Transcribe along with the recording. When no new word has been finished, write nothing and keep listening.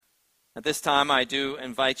At this time, I do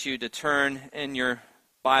invite you to turn in your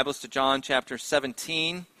Bibles to John chapter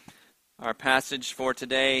 17. Our passage for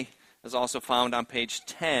today is also found on page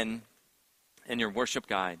 10 in your worship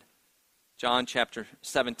guide. John chapter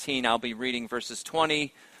 17, I'll be reading verses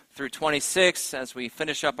 20 through 26 as we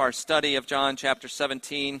finish up our study of John chapter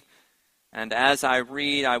 17. And as I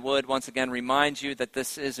read, I would once again remind you that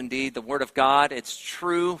this is indeed the Word of God. It's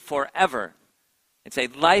true forever. It's a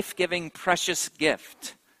life-giving, precious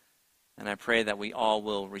gift. And I pray that we all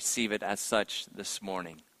will receive it as such this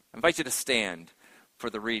morning. I invite you to stand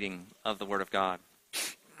for the reading of the Word of God.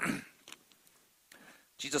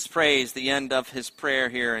 Jesus prays the end of his prayer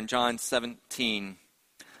here in John 17.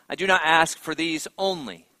 I do not ask for these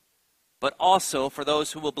only, but also for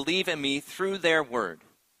those who will believe in me through their word,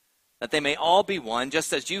 that they may all be one,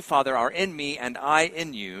 just as you, Father, are in me and I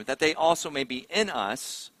in you, that they also may be in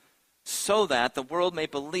us, so that the world may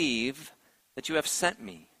believe that you have sent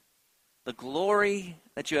me. The glory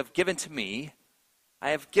that you have given to me,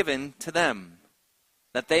 I have given to them,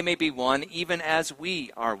 that they may be one, even as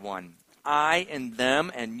we are one. I in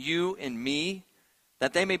them and you in me,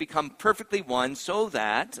 that they may become perfectly one, so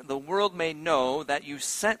that the world may know that you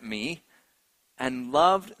sent me and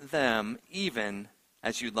loved them even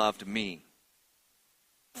as you loved me.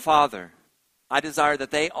 Father, I desire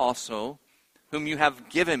that they also, whom you have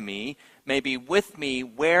given me, may be with me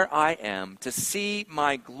where I am, to see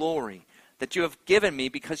my glory that you have given me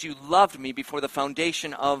because you loved me before the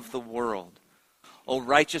foundation of the world. O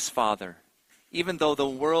righteous Father, even though the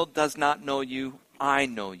world does not know you, I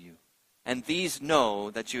know you, and these know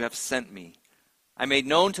that you have sent me. I made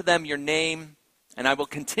known to them your name, and I will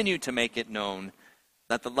continue to make it known,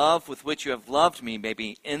 that the love with which you have loved me may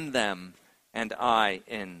be in them, and I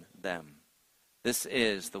in them. This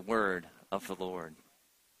is the word of the Lord.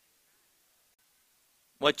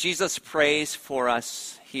 What Jesus prays for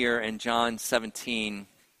us here in John 17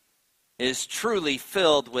 is truly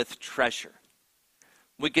filled with treasure.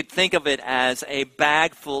 We could think of it as a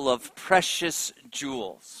bag full of precious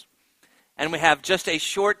jewels. And we have just a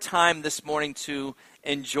short time this morning to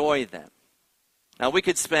enjoy them. Now, we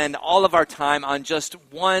could spend all of our time on just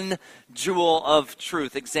one jewel of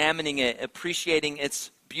truth, examining it, appreciating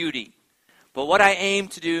its beauty. But what I aim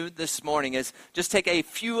to do this morning is just take a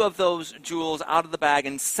few of those jewels out of the bag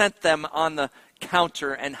and set them on the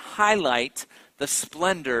counter and highlight the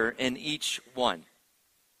splendor in each one.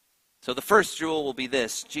 So the first jewel will be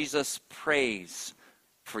this: Jesus prays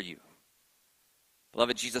for you.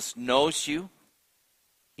 Beloved, Jesus knows you.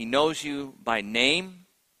 He knows you by name.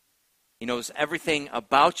 He knows everything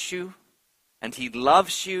about you, and he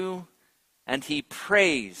loves you, and he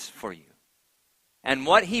prays for you. And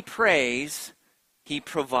what he prays, he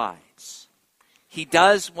provides. He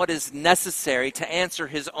does what is necessary to answer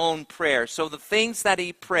his own prayer. So the things that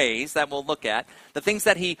he prays, that we'll look at, the things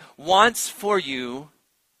that he wants for you,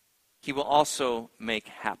 he will also make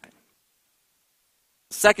happen.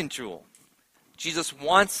 Second jewel, Jesus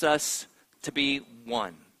wants us to be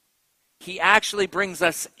one. He actually brings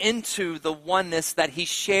us into the oneness that he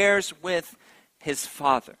shares with his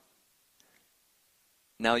Father.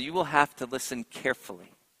 Now, you will have to listen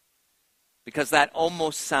carefully, because that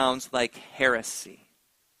almost sounds like heresy.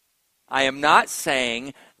 I am not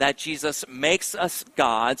saying that Jesus makes us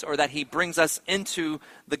gods or that he brings us into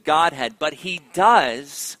the Godhead, but he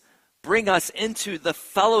does bring us into the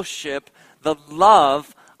fellowship, the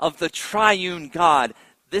love of the triune God.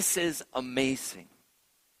 This is amazing.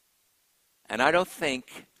 And I don't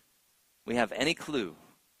think we have any clue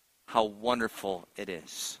how wonderful it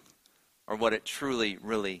is, or what it truly,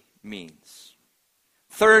 really means.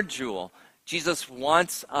 Third jewel, Jesus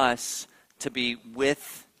wants us to be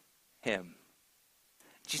with him.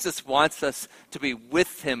 Jesus wants us to be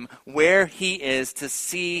with him where he is, to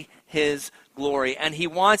see his glory. And he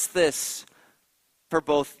wants this for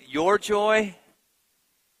both your joy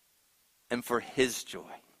and for his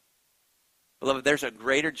joy. Beloved, there's a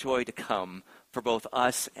greater joy to come for both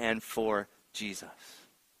us and for Jesus.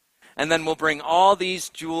 And then we'll bring all these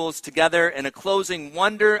jewels together in a closing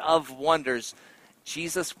wonder of wonders.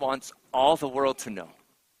 Jesus wants all the world to know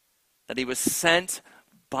that he was sent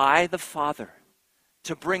by the Father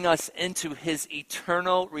to bring us into his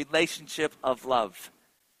eternal relationship of love.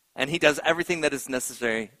 And he does everything that is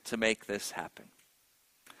necessary to make this happen.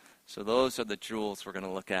 So those are the jewels we're going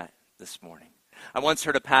to look at this morning. I once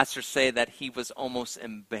heard a pastor say that he was almost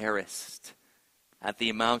embarrassed at the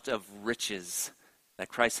amount of riches that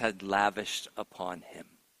Christ had lavished upon him.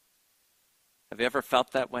 Have you ever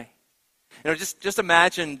felt that way? You know, just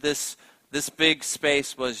imagine this this big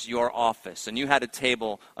space was your office, and you had a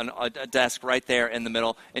table, a desk right there in the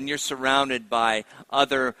middle, and you're surrounded by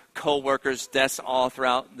other co-workers, desks all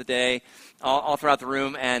throughout the day, all throughout the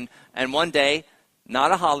room, and one day,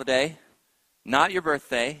 not a holiday, not your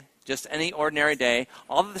birthday, just any ordinary day,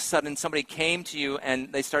 all of a sudden somebody came to you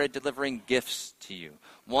and they started delivering gifts to you,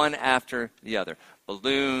 one after the other.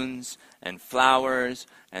 Balloons and flowers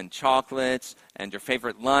and chocolates and your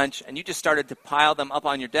favorite lunch, and you just started to pile them up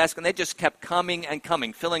on your desk, and they just kept coming and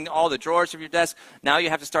coming, filling all the drawers of your desk. Now you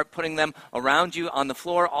have to start putting them around you on the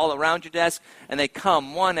floor, all around your desk, and they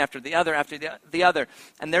come one after the other,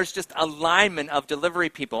 and there's just a lineman of delivery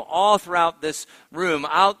people all throughout this room,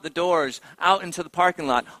 out the doors, out into the parking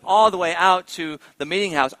lot, all the way out to the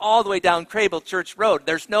meeting house, all the way down Crable Church Road.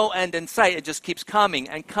 There's no end in sight. It just keeps coming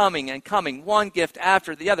and coming and coming, one gift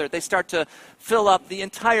after the other. They start to fill up the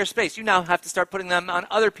entire space. You now have to start putting them on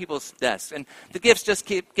other people's desks. And the gifts just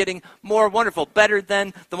keep getting more wonderful, better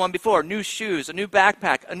than the one before. New shoes, a new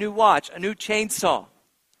backpack, a new watch, a new chainsaw.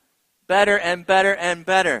 Better and better and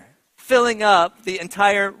better. Filling up the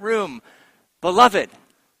entire room. Beloved,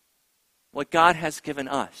 what God has given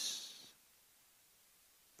us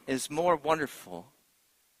is more wonderful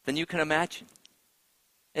than you can imagine.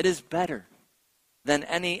 It is better than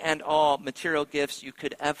any and all material gifts you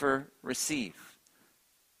could ever receive.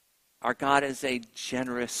 Our God is a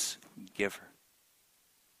generous giver.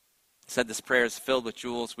 I said this prayer is filled with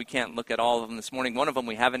jewels. We can't look at all of them this morning. One of them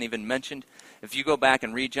we haven't even mentioned. If you go back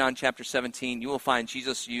and read John chapter 17, you will find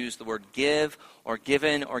Jesus used the word give or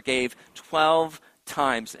given or gave 12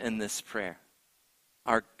 times in this prayer.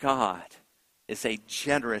 Our God is a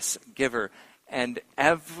generous giver, and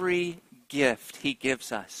every gift he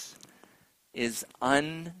gives us is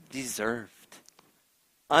undeserved.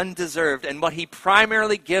 Undeserved. And what he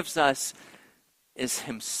primarily gives us is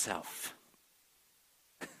himself.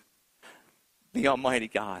 The Almighty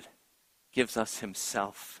God gives us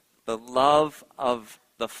himself. The love of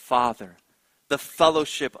the Father. The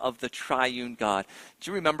fellowship of the triune God.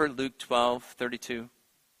 Do you remember Luke 12:32?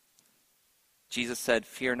 Jesus said,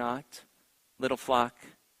 "Fear not, little flock,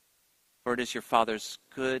 for it is your Father's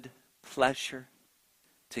good pleasure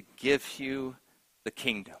to give you the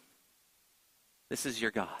kingdom." This is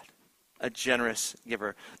your God, a generous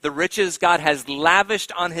giver. The riches God has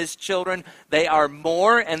lavished on his children, they are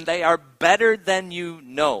more and they are better than you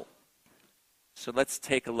know. So let's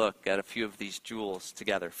take a look at a few of these jewels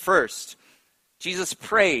together. First, Jesus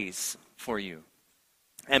prays for you.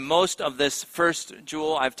 And most of this first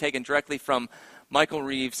jewel I've taken directly from Michael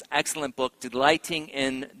Reeves' excellent book, Delighting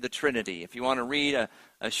in the Trinity. If you want to read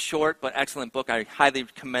a short but excellent book, I highly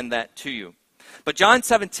commend that to you. But John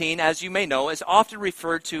 17, as you may know, is often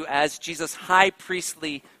referred to as Jesus' high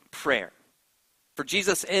priestly prayer. For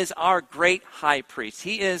Jesus is our great high priest.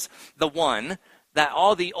 He is the one that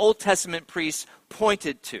all the Old Testament priests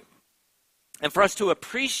pointed to. And for us to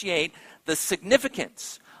appreciate the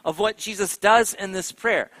significance of what Jesus does in this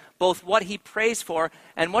prayer, both what he prays for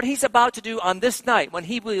and what he's about to do on this night when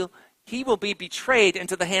he will be betrayed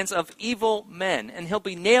into the hands of evil men, and he'll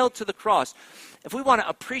be nailed to the cross. If we want to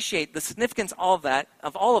appreciate the significance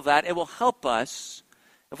of all of that, it will help us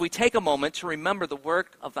if we take a moment to remember the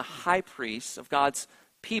work of the high priests of God's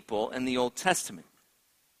people in the Old Testament.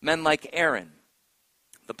 Men like Aaron,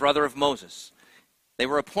 the brother of Moses. They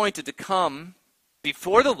were appointed to come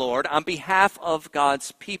before the Lord on behalf of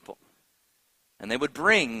God's people. And they would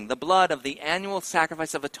bring the blood of the annual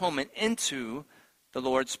sacrifice of atonement into the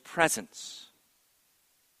Lord's presence.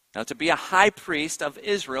 Now, to be a high priest of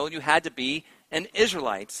Israel, you had to be an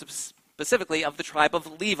Israelite, specifically of the tribe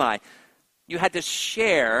of Levi. You had to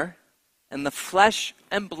share in the flesh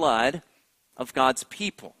and blood of God's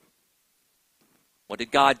people. What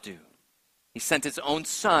did God do? He sent his own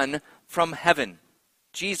Son from heaven.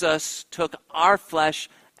 Jesus took our flesh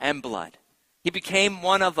and blood. He became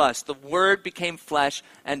one of us. The Word became flesh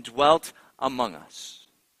and dwelt among us.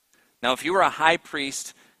 Now, if you were a high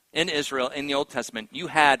priest in Israel in the Old Testament, you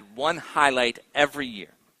had one highlight every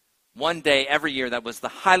year. One day every year that was the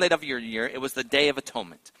highlight of your year. It was the Day of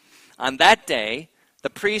Atonement. On that day, the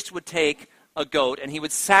priest would take a goat and he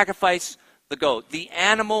would sacrifice the goat. The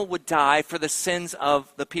animal would die for the sins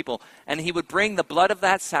of the people. And he would bring the blood of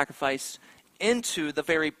that sacrifice into the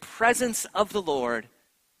very presence of the Lord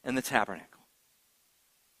in the tabernacle.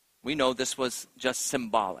 We know this was just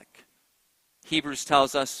symbolic. Hebrews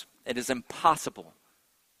tells us it is impossible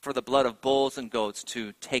for the blood of bulls and goats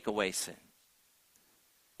to take away sin.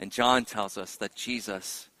 And John tells us that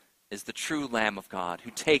Jesus is the true Lamb of God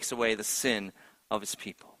who takes away the sin of his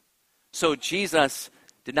people. So Jesus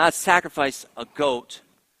did not sacrifice a goat,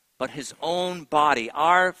 but his own body,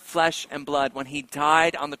 our flesh and blood, when he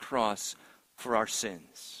died on the cross for our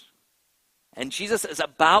sins. And Jesus is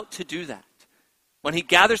about to do that when he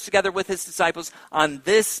gathers together with his disciples on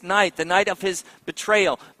this night, the night of his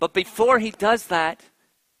betrayal. But before he does that,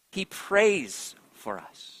 he prays for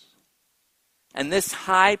us. And this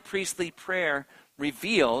high priestly prayer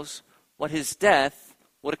reveals what his death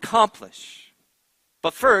would accomplish.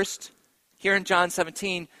 But first, here in John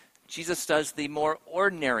 17, Jesus does the more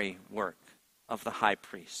ordinary work of the high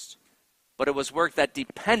priest. But it was work that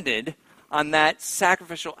depended on that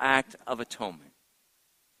sacrificial act of atonement.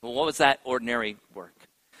 Well, what was that ordinary work?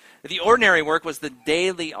 The ordinary work was the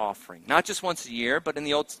daily offering, not just once a year, but in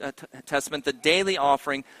the Old Testament, the daily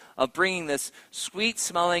offering of bringing this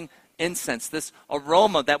sweet-smelling incense, this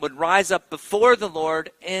aroma that would rise up before the Lord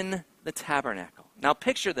in the tabernacle. Now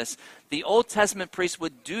picture this. The Old Testament priest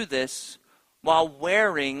would do this while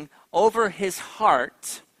wearing over his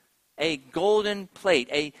heart a golden plate,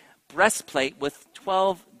 a breastplate with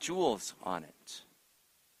 12 jewels on it.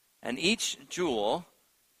 And each jewel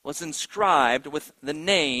was inscribed with the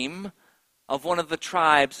name of one of the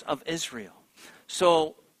tribes of Israel.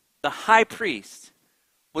 So the high priest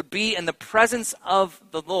would be in the presence of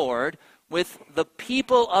the Lord with the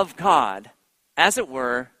people of God, as it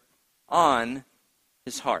were, on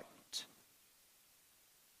his heart.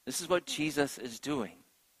 This is what Jesus is doing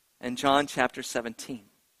in John chapter 17.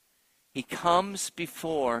 He comes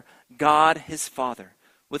before God his Father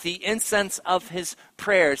with the incense of his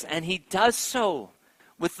prayers, and he does so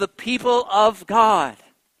with the people of God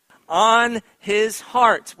on his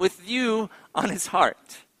heart, with you on his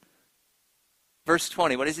heart. Verse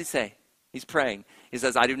 20, what does he say? He's praying. He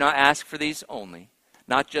says, I do not ask for these only,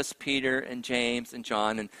 not just Peter and James and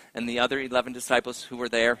John and the other 11 disciples who were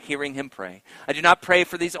there hearing him pray. I do not pray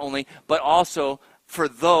for these only, but also for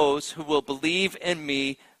those who will believe in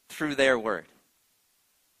me through their word.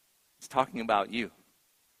 He's talking about you.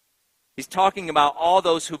 He's talking about all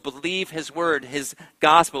those who believe his word, his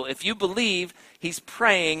gospel. If you believe, he's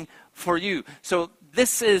praying for you. So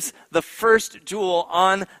this is the first jewel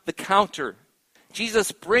on the counter.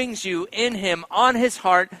 Jesus brings you in him, on his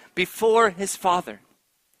heart, before his Father.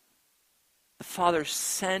 The Father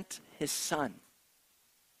sent his Son.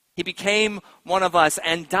 He became one of us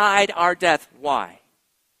and died our death. Why?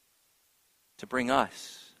 To bring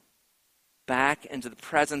us back into the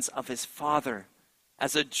presence of his Father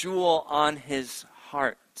as a jewel on his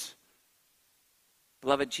heart.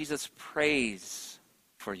 Beloved, Jesus prays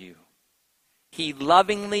for you. He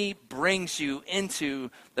lovingly brings you into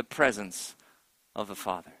the presence of the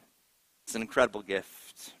Father. It's an incredible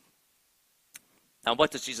gift. Now,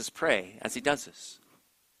 what does Jesus pray as he does this?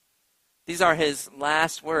 These are his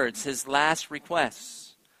last words, his last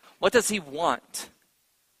requests. What does he want?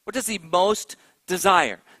 What does he most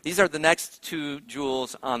desire? These are the next two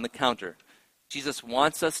jewels on the counter. Jesus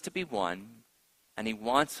wants us to be one, and he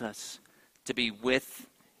wants us to be with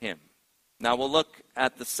him. Now, we'll look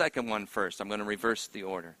at the second one first. I'm going to reverse the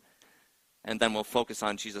order, and then we'll focus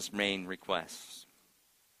on Jesus' main requests.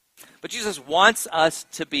 But Jesus wants us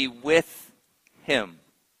to be with him.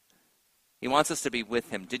 He wants us to be with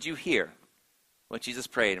him. Did you hear what Jesus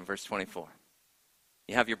prayed in verse 24?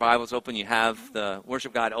 You have your Bibles open. You have the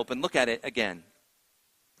Worship Guide open. Look at it again.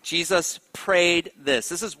 Jesus prayed this.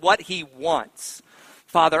 This is what he wants.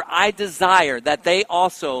 Father, I desire that they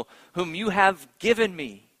also, whom you have given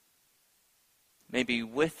me, may be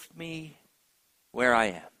with me where I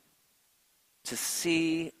am, to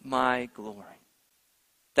see my glory,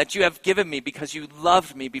 that you have given me because you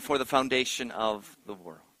loved me before the foundation of the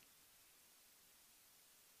world.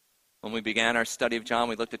 When we began our study of John,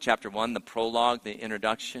 we looked at chapter 1, the prologue, the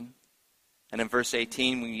introduction. And in verse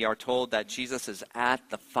 18, we are told that Jesus is at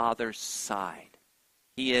the Father's side.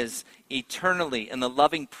 He is eternally in the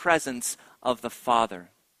loving presence of the Father.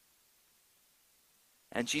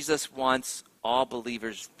 And Jesus wants all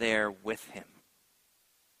believers there with him.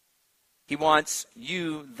 He wants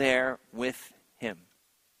you there with him.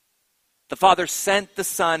 The Father sent the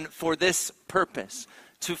Son for this purpose,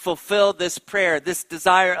 to fulfill this prayer, this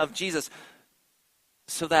desire of Jesus,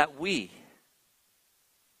 so that we,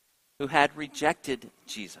 who had rejected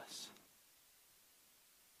Jesus,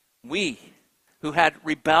 we who had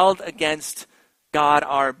rebelled against God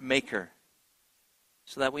our Maker,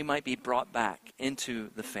 so that we might be brought back into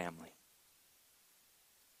the family.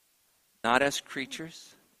 Not as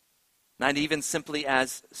creatures, not even simply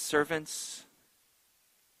as servants,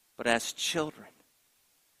 but as children,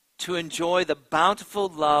 to enjoy the bountiful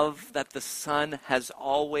love that the Son has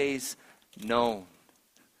always known.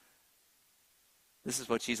 This is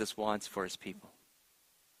what Jesus wants for his people.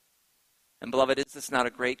 And beloved, is this not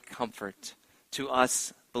a great comfort to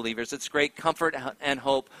us believers? It's great comfort and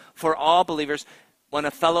hope for all believers when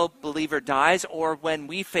a fellow believer dies or when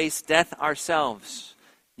we face death ourselves.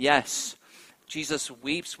 Yes, Jesus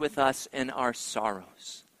weeps with us in our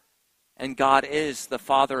sorrows. And God is the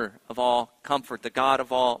Father of all comfort, the God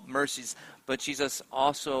of all mercies. But Jesus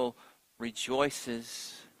also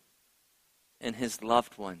rejoices in his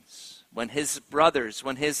loved ones, when his brothers,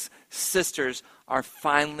 when his sisters are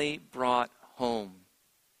finally brought home.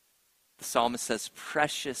 The psalmist says,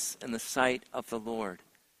 precious in the sight of the Lord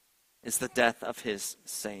is the death of his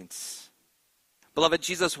saints. Beloved,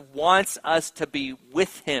 Jesus wants us to be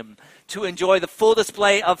with him, to enjoy the full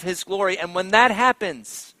display of his glory. And when that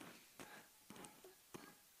happens,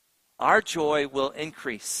 our joy will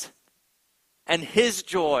increase, and his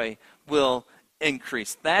joy will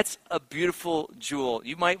increase. That's a beautiful jewel.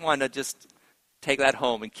 You might want to just take that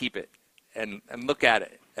home and keep it and look at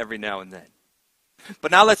it every now and then. But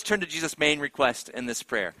now let's turn to Jesus' main request in this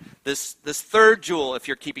prayer. This third jewel, if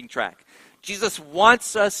you're keeping track. Jesus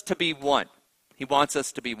wants us to be one. He wants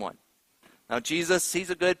us to be one. Now Jesus, he's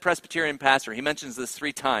a good Presbyterian pastor. He mentions this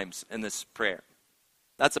 3 times in this prayer.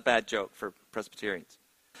 That's a bad joke for Presbyterians.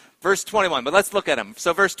 Verse 21, but let's look at them.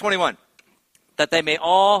 So verse 21, that they may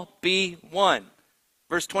all be one.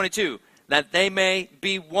 Verse 22, that they may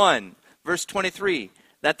be one. Verse 23,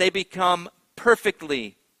 that they become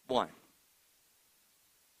perfectly one.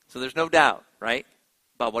 So there's no doubt, right,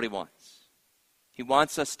 about what he wants. He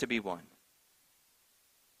wants us to be one.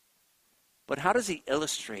 But how does he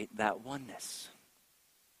illustrate that oneness?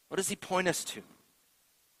 What does he point us to?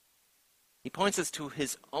 He points us to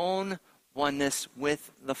his own oneness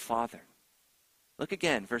with the Father. Look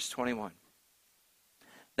again, verse 21.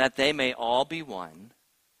 That they may all be one,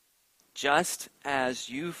 just as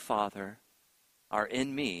you, Father, are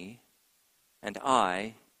in me, and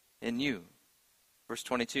I in you. Verse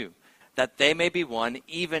 22. That they may be one,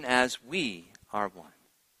 even as we are one.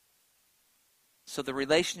 So the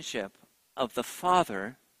relationship of the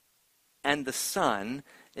Father and the Son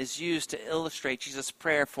is used to illustrate Jesus'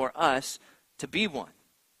 prayer for us to be one.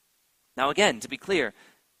 Now again, to be clear,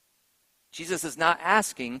 Jesus is not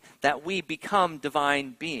asking that we become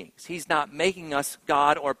divine beings. He's not making us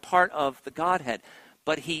God or part of the Godhead.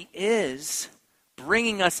 But he is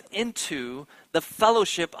bringing us into the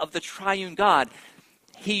fellowship of the triune God.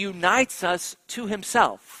 He unites us to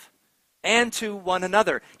himself and to one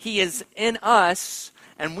another. He is in us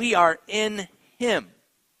and we are in him.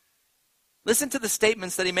 Listen to the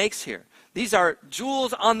statements that he makes here. These are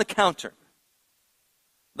jewels on the counter.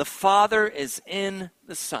 The Father is in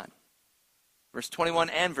the Son. Verse 21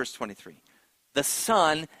 and verse 23. The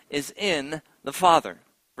Son is in the Father.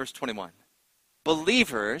 Verse 21.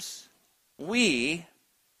 Believers, we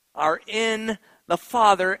are in the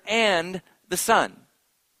Father and the Son.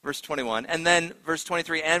 Verse 21. And then verse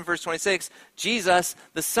 23 and verse 26. Jesus,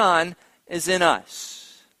 the Son, is in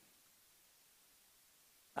us.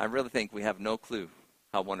 I really think we have no clue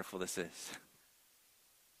how wonderful this is.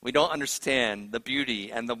 We don't understand the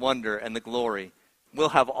beauty and the wonder and the glory. We'll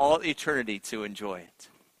have all eternity to enjoy it.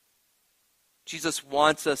 Jesus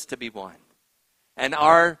wants us to be one. And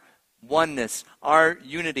our oneness, our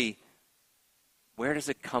unity, where does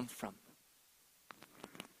it come from?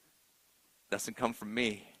 It doesn't come from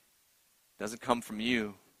me. It doesn't come from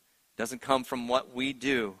you. It doesn't come from what we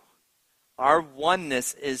do. Our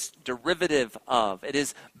oneness is derivative of, it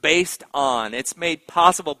is based on, it's made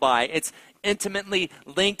possible by, it's intimately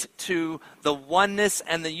linked to the oneness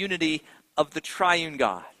and the unity of the triune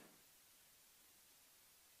God.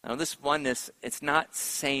 Now this oneness, it's not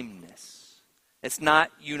sameness. It's not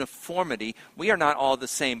uniformity. We are not all the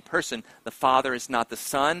same person. The Father is not the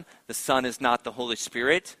Son. The Son is not the Holy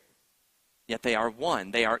Spirit. Yet they are one.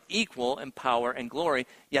 They are equal in power and glory,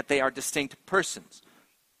 yet they are distinct persons.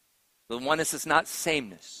 The oneness is not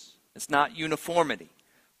sameness. It's not uniformity.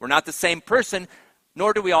 We're not the same person,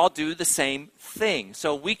 nor do we all do the same thing.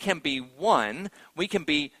 So we can be one, we can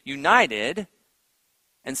be united,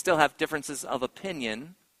 and still have differences of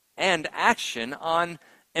opinion and action on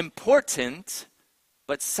important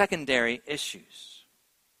but secondary issues.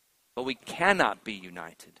 But we cannot be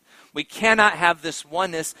united. We cannot have this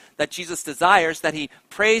oneness that Jesus desires, that he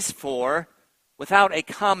prays for, without a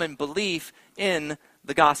common belief in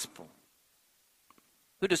the gospel.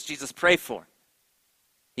 Who does Jesus pray for?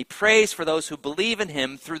 He prays for those who believe in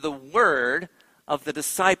him through the word of the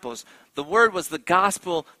disciples. The word was the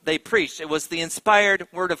gospel they preached. It was the inspired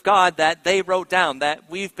word of God that they wrote down, that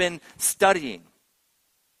we've been studying.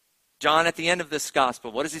 John, at the end of this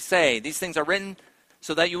gospel, what does he say? These things are written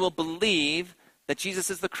so that you will believe that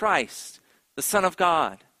Jesus is the Christ, the Son of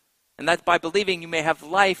God, and that by believing you may have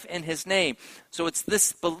life in his name. So it's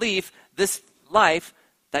this belief, this life,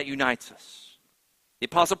 that unites us. The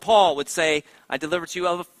Apostle Paul would say, I deliver to you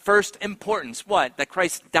of first importance. What? That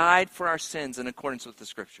Christ died for our sins in accordance with the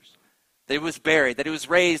Scriptures. That he was buried, that he was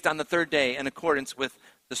raised on the third day in accordance with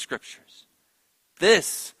the Scriptures.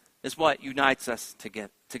 This is what unites us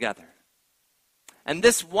together. And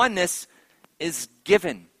this oneness is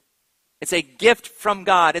given. It's a gift from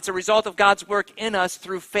God. It's a result of God's work in us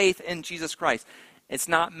through faith in Jesus Christ. It's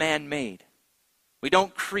not man-made. We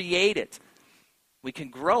don't create it. We can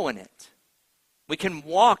grow in it. We can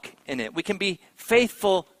walk in it. We can be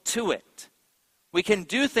faithful to it. We can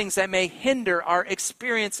do things that may hinder our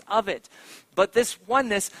experience of it. But this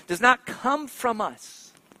oneness does not come from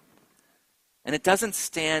us. And it doesn't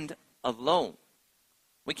stand alone.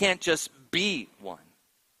 We can't just be one.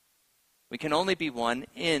 We can only be one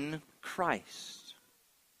in Christ.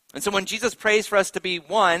 And so when Jesus prays for us to be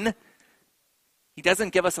one, he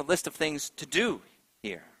doesn't give us a list of things to do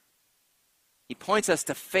here. He points us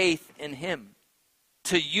to faith in him,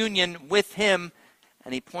 to union with him,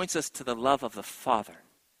 and he points us to the love of the Father.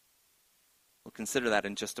 We'll consider that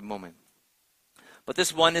in just a moment. But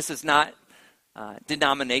this oneness is not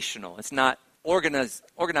denominational. It's not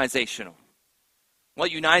organizational.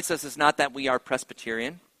 What unites us is not that we are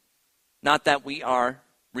Presbyterian, not that we are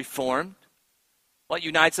Reformed. What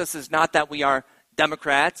unites us is not that we are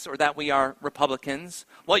Democrats or that we are Republicans.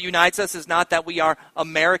 What unites us is not that we are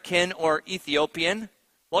American or Ethiopian.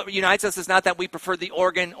 What unites us is not that we prefer the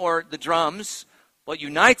organ or the drums. What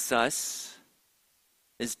unites us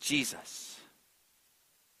is Jesus,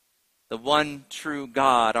 the one true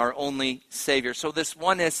God, our only Savior. So this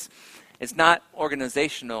oneness is not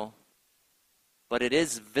organizational, but it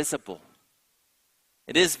is visible.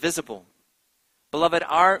 It is visible. Beloved,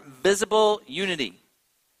 our visible unity,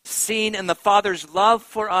 seen in the Father's love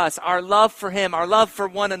for us, our love for him, our love for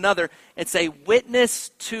one another, it's a witness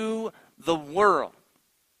to the world.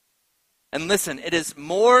 And listen, it is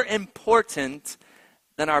more important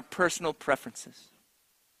than our personal preferences.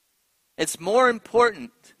 It's more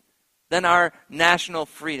important than our national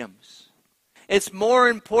freedoms. It's more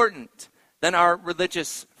important than our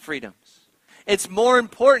religious freedoms. It's more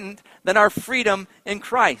important than our freedom in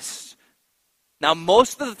Christ. Now,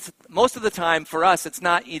 most of the time for us, it's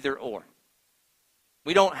not either or.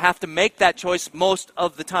 We don't have to make that choice most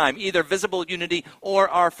of the time, either visible unity or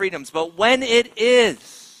our freedoms. But when it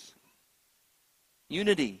is,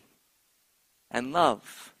 unity and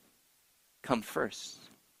love come first.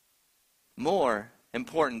 More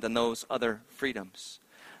important than those other freedoms.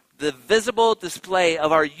 The visible display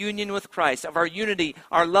of our union with Christ, of our unity,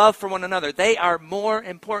 our love for one another, they are more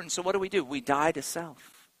important. So what do? We die to self.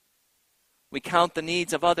 We count the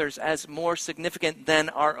needs of others as more significant than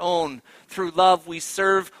our own. Through love, we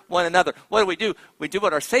serve one another. What do? We do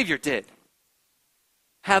what our Savior did.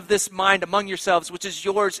 Have this mind among yourselves, which is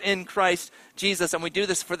yours in Christ Jesus. And we do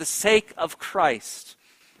this for the sake of Christ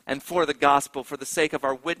and for the gospel, for the sake of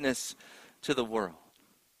our witness to the world.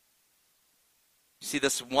 You see,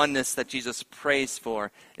 this oneness that Jesus prays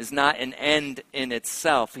for is not an end in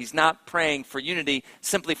itself. He's not praying for unity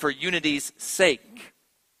simply for unity's sake.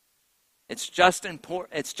 It's just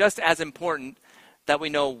as important that we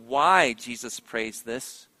know why Jesus prays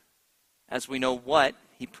this as we know what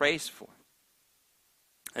he prays for.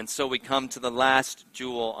 And so we come to the last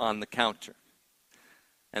jewel on the counter.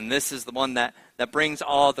 And this is the one that brings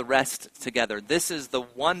all the rest together. This is the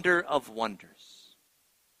wonder of wonders.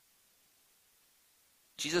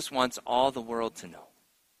 Jesus wants all the world to know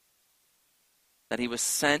that he was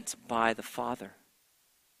sent by the Father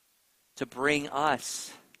to bring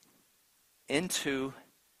us into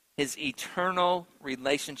his eternal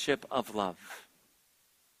relationship of love.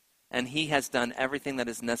 And he has done everything that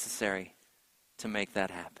is necessary to make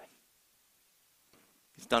that happen.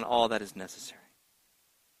 He's done all that is necessary.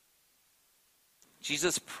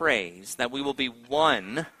 Jesus prays that we will be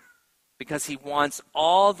one because he wants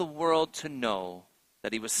all the world to know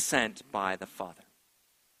that he was sent by the Father.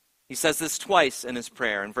 He says this twice in his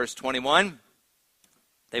prayer. In verse 21,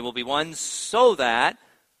 they will be one so that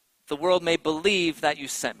the world may believe that you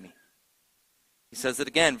sent me. He says it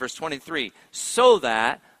again, verse 23, so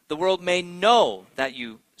that the world may know that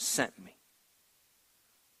you sent me.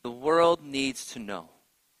 The world needs to know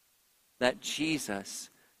that Jesus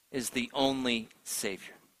is the only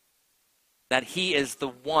Savior. That he is the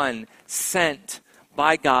one sent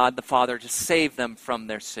by God the Father to save them from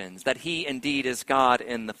their sins. That he indeed is God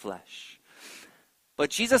in the flesh. But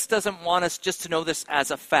Jesus doesn't want us just to know this as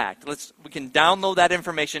a fact. We can download that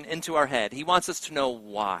information into our head. He wants us to know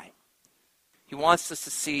why. He wants us to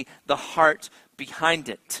see the heart behind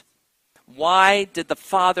it. Why did the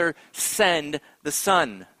Father send the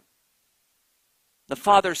Son? The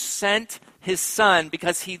Father sent his Son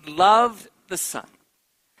because he loved the Son.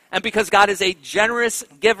 And because God is a generous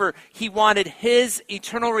giver, he wanted his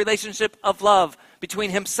eternal relationship of love between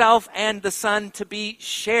himself and the Son to be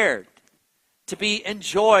shared, to be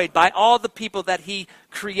enjoyed by all the people that he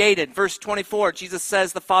created. Verse 24, Jesus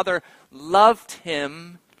says the Father loved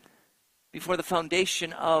him before the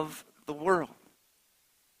foundation of the world.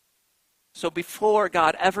 So before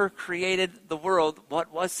God ever created the world,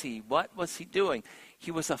 what was he? What was he doing?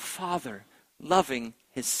 He was a father loving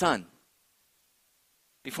his Son.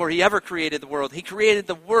 Before he ever created the world, he created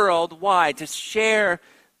the world. Why? To share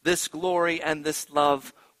this glory and this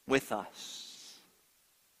love with us.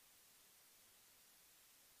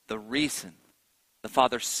 The reason the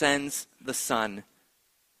Father sends the Son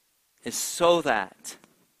is so that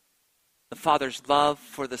the Father's love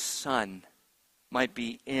for the Son might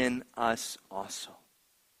be in us also.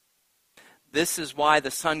 This is why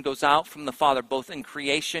the Son goes out from the Father, both in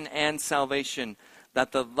creation and salvation,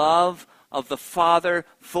 that the love of the Father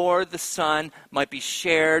for the Son might be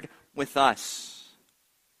shared with us.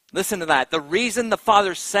 Listen to that. The reason the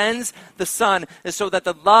Father sends the Son is so that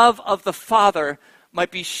the love of the Father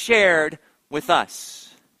might be shared with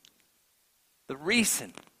us. The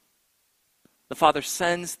reason the Father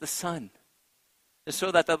sends the Son is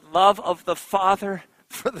so that the love of the Father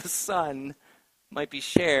for the Son might be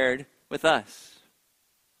shared with us.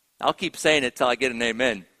 I'll keep saying it till I get an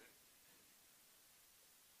amen.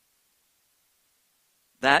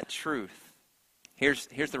 That truth, here's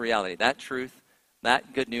the reality. That truth,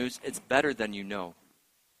 that good news, it's better than you know.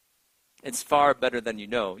 It's far better than you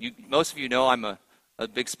know. Most of you know I'm a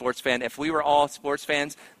big sports fan. If we were all sports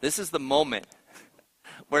fans, this is the moment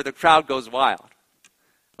where the crowd goes wild.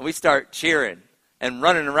 And we start cheering and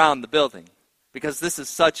running around the building because this is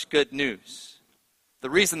such good news.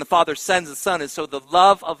 The reason the Father sends the Son is so the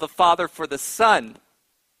love of the Father for the Son,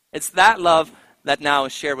 it's that love that now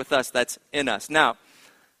is shared with us, that's in us. Now,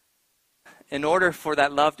 in order for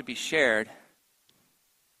that love to be shared,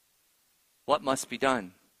 what must be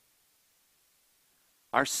done?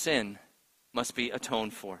 Our sin must be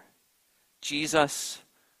atoned for. Jesus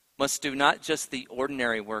must do not just the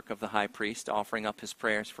ordinary work of the high priest, offering up his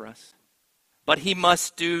prayers for us, but he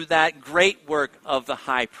must do that great work of the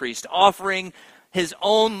high priest, offering his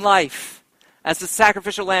own life as the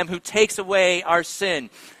sacrificial lamb who takes away our sin.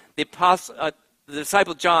 The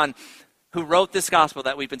disciple John, who wrote this gospel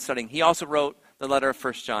that we've been studying, he also wrote the letter of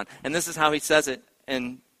 1 John. And this is how he says it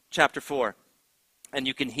in chapter 4. And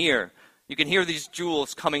you can hear these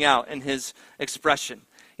jewels coming out in his expression.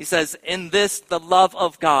 He says, "In this the love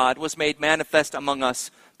of God was made manifest among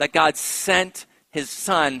us, that God sent his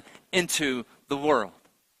Son into the world."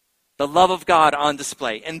 The love of God on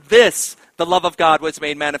display. And this, the love of God was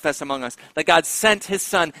made manifest among us, that God sent his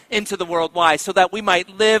Son into the world. Why? So that we might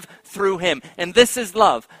live through him. And this is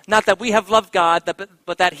love. Not that we have loved God,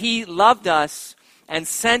 but that he loved us and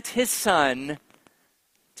sent his Son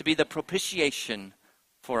to be the propitiation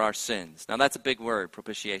for our sins. Now that's a big word,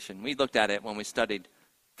 propitiation. We looked at it when we studied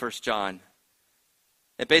 1 John.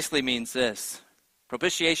 It basically means this.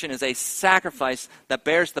 Propitiation is a sacrifice that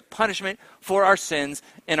bears the punishment for our sins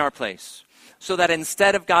in our place. So that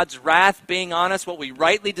instead of God's wrath being on us, what we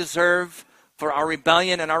rightly deserve for our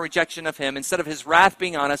rebellion and our rejection of him, instead of his wrath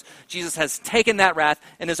being on us, Jesus has taken that wrath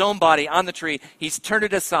in his own body on the tree. He's turned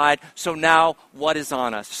it aside. So now what is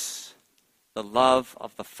on us? The love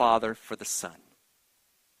of the Father for the Son.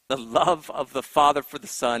 The love of the Father for the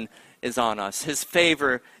Son is on us. His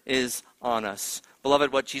favor is on us.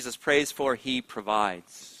 Beloved, what Jesus prays for, he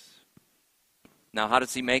provides. Now, how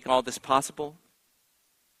does he make all this possible?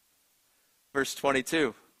 Verse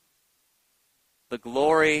 22. The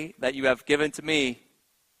glory that you have given to me,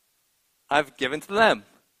 I've given to them.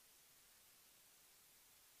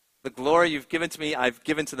 The glory you've given to me, I've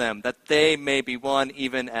given to them, that they may be one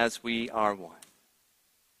even as we are one.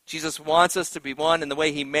 Jesus wants us to be one, and the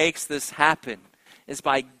way he makes this happen is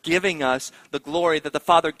by giving us the glory that the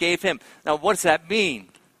Father gave him. Now, what does that mean?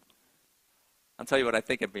 I'll tell you what I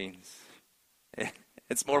think it means.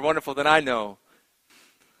 It's more wonderful than I know.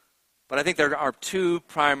 But I think there are two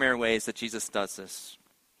primary ways that Jesus does this.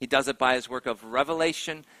 He does it by his work of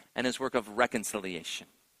revelation and his work of reconciliation.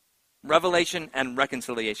 Revelation and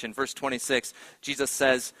reconciliation. Verse 26, Jesus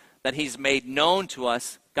says that he's made known to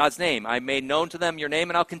us God's name. I made known to them your name,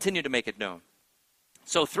 and I'll continue to make it known.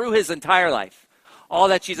 So through his entire life, all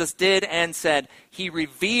that Jesus did and said, he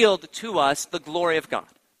revealed to us the glory of God,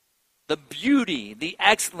 the beauty, the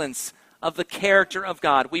excellence of the character of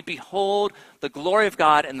God. We behold the glory of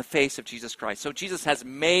God in the face of Jesus Christ. So Jesus has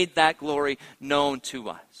made that glory known to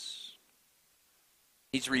us.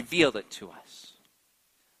 He's revealed it to us.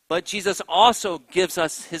 But Jesus also gives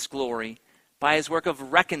us his glory by his work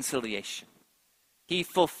of reconciliation. He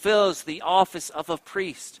fulfills the office of a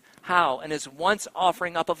priest. How? In his once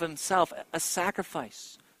offering up of himself, a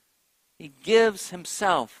sacrifice. He gives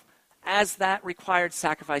himself as that required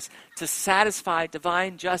sacrifice to satisfy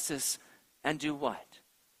divine justice and do what?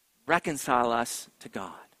 Reconcile us to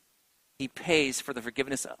God. He pays for the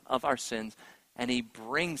forgiveness of our sins, and he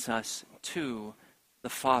brings us to the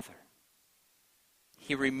Father.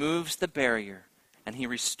 He removes the barrier, and he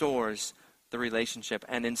restores the relationship.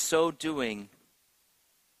 And in so doing,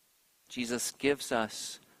 Jesus gives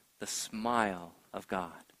us the smile of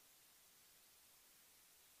God.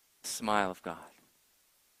 The smile of God.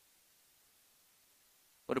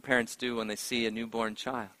 What do parents do when they see a newborn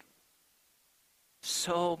child?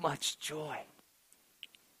 So much joy.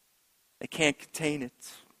 They can't contain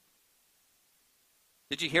it.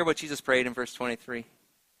 Did you hear what Jesus prayed in verse 23?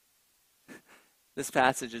 This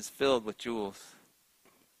passage is filled with jewels.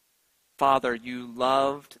 Father, you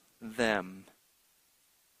loved them.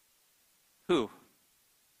 Who?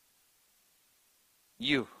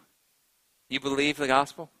 You. You believe the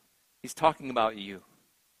gospel? He's talking about you.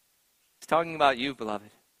 He's talking about you,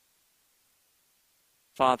 beloved.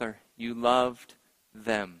 Father, you loved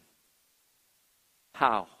them.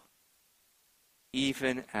 How?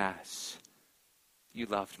 Even as you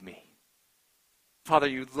loved me. Father,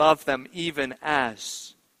 you love them even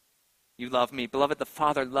as you love me. Beloved, the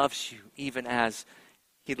Father loves you even as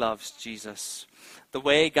he loves Jesus. The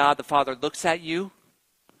way God the Father looks at you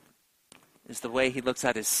is the way he looks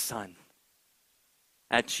at his Son,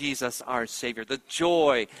 at Jesus our Savior. The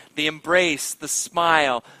joy, the embrace, the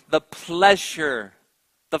smile, the pleasure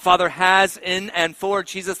the Father has in and for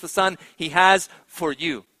Jesus the Son, he has for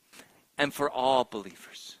you and for all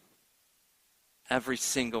believers. Every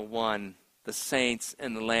single one, the saints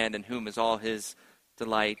in the land in whom is all his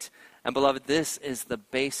delight. And beloved, this is the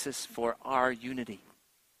basis for our unity.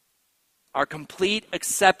 Our complete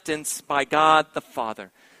acceptance by God the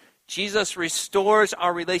Father. Jesus restores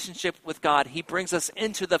our relationship with God. He brings us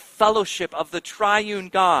into the fellowship of the triune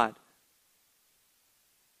God.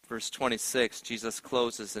 Verse 26, Jesus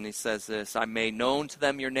closes and he says this, I made known to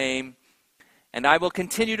them your name, and I will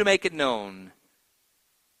continue to make it known,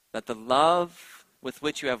 that the love with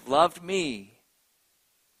which you have loved me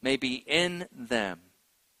may be in them,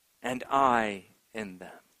 and I in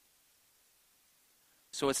them.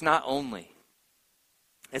 So it's not only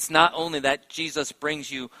that Jesus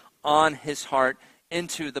brings you on his heart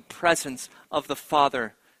into the presence of the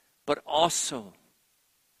Father, but also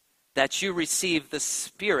that you receive the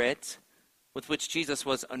Spirit with which Jesus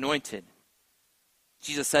was anointed.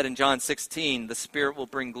 Jesus said in John 16, the Spirit will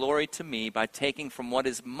bring glory to me by taking from what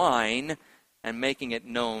is mine and making it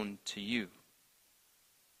known to you.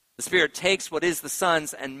 The Spirit takes what is the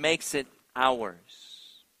Son's and makes it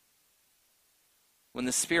ours. When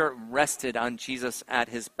the Spirit rested on Jesus at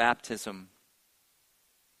his baptism,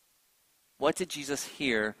 what did Jesus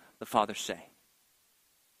hear the Father say?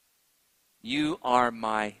 You are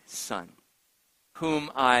my Son, whom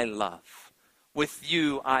I love. With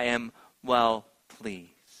you I am well pleased.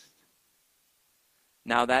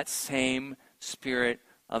 Now that same spirit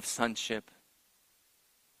of sonship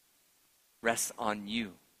rests on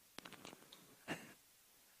you.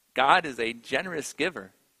 God is a generous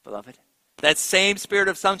giver, beloved. That same spirit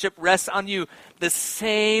of sonship rests on you. The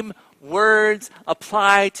same words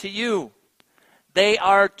apply to you. They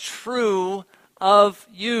are true of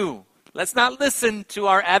you. Let's not listen to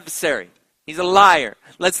our adversary. He's a liar.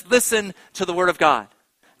 Let's listen to the Word of God,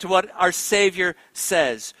 to what our Savior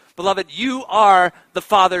says. Beloved, you are the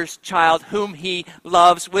Father's child whom he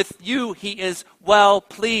loves. With you he is well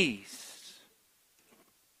pleased.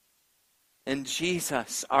 In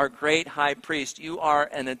Jesus, our great high priest, you are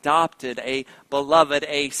an adopted, a beloved,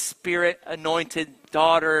 a Spirit-anointed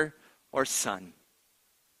daughter or son.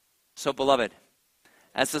 So, beloved,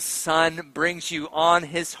 as the Son brings you on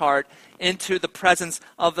his heart into the presence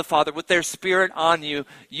of the Father with their Spirit on you,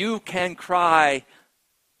 you can cry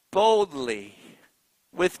boldly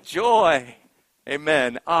with joy,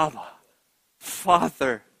 amen, Abba,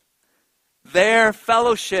 Father. Their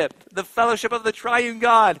fellowship, the fellowship of the triune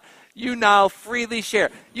God, you now freely share.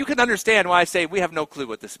 You can understand why I say we have no clue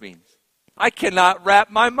what this means. I cannot wrap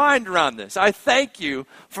my mind around this. I thank you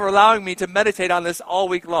for allowing me to meditate on this all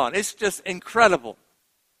week long. It's just incredible.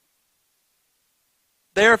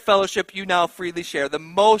 Their fellowship you now freely share. The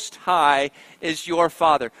Most High is your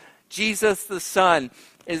Father. Jesus the Son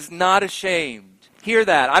is not ashamed. Hear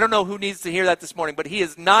that. I don't know who needs to hear that this morning, but he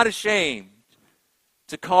is not ashamed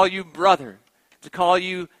to call you brother, to call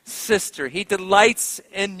you sister. He delights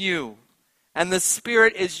in you. And the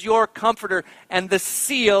Spirit is your comforter and the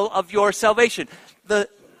seal of your salvation. The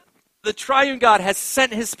triune God has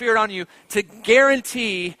sent his Spirit on you to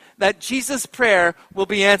guarantee that Jesus' prayer will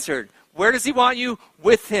be answered. Where does he want you?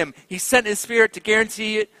 With him. He sent his Spirit to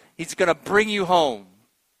guarantee it. He's going to bring you home.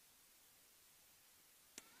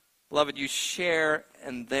 Beloved, you share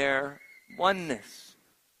in their oneness.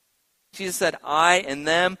 Jesus said, I and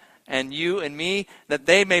them and you and me, that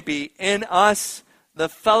they may be in us, the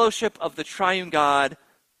fellowship of the triune God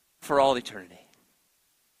for all eternity.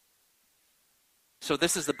 So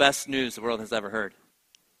this is the best news the world has ever heard.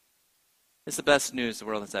 This is the best news the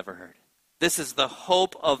world has ever heard. This is the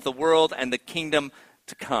hope of the world and the kingdom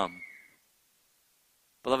to come.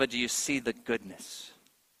 Beloved, do you see the goodness?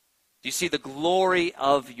 Do you see the glory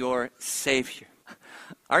of your Savior?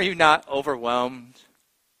 Are you not overwhelmed,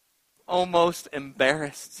 almost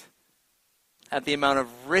embarrassed at the amount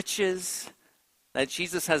of riches that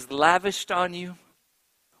Jesus has lavished on you?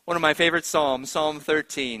 One of my favorite psalms, Psalm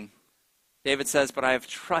 13. David says, but I have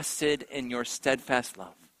trusted in your steadfast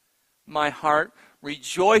love. My heart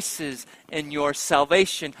rejoices in your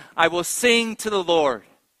salvation. I will sing to the Lord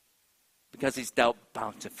because he's dealt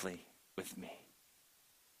bountifully with me.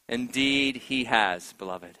 Indeed, he has,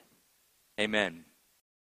 beloved. Amen.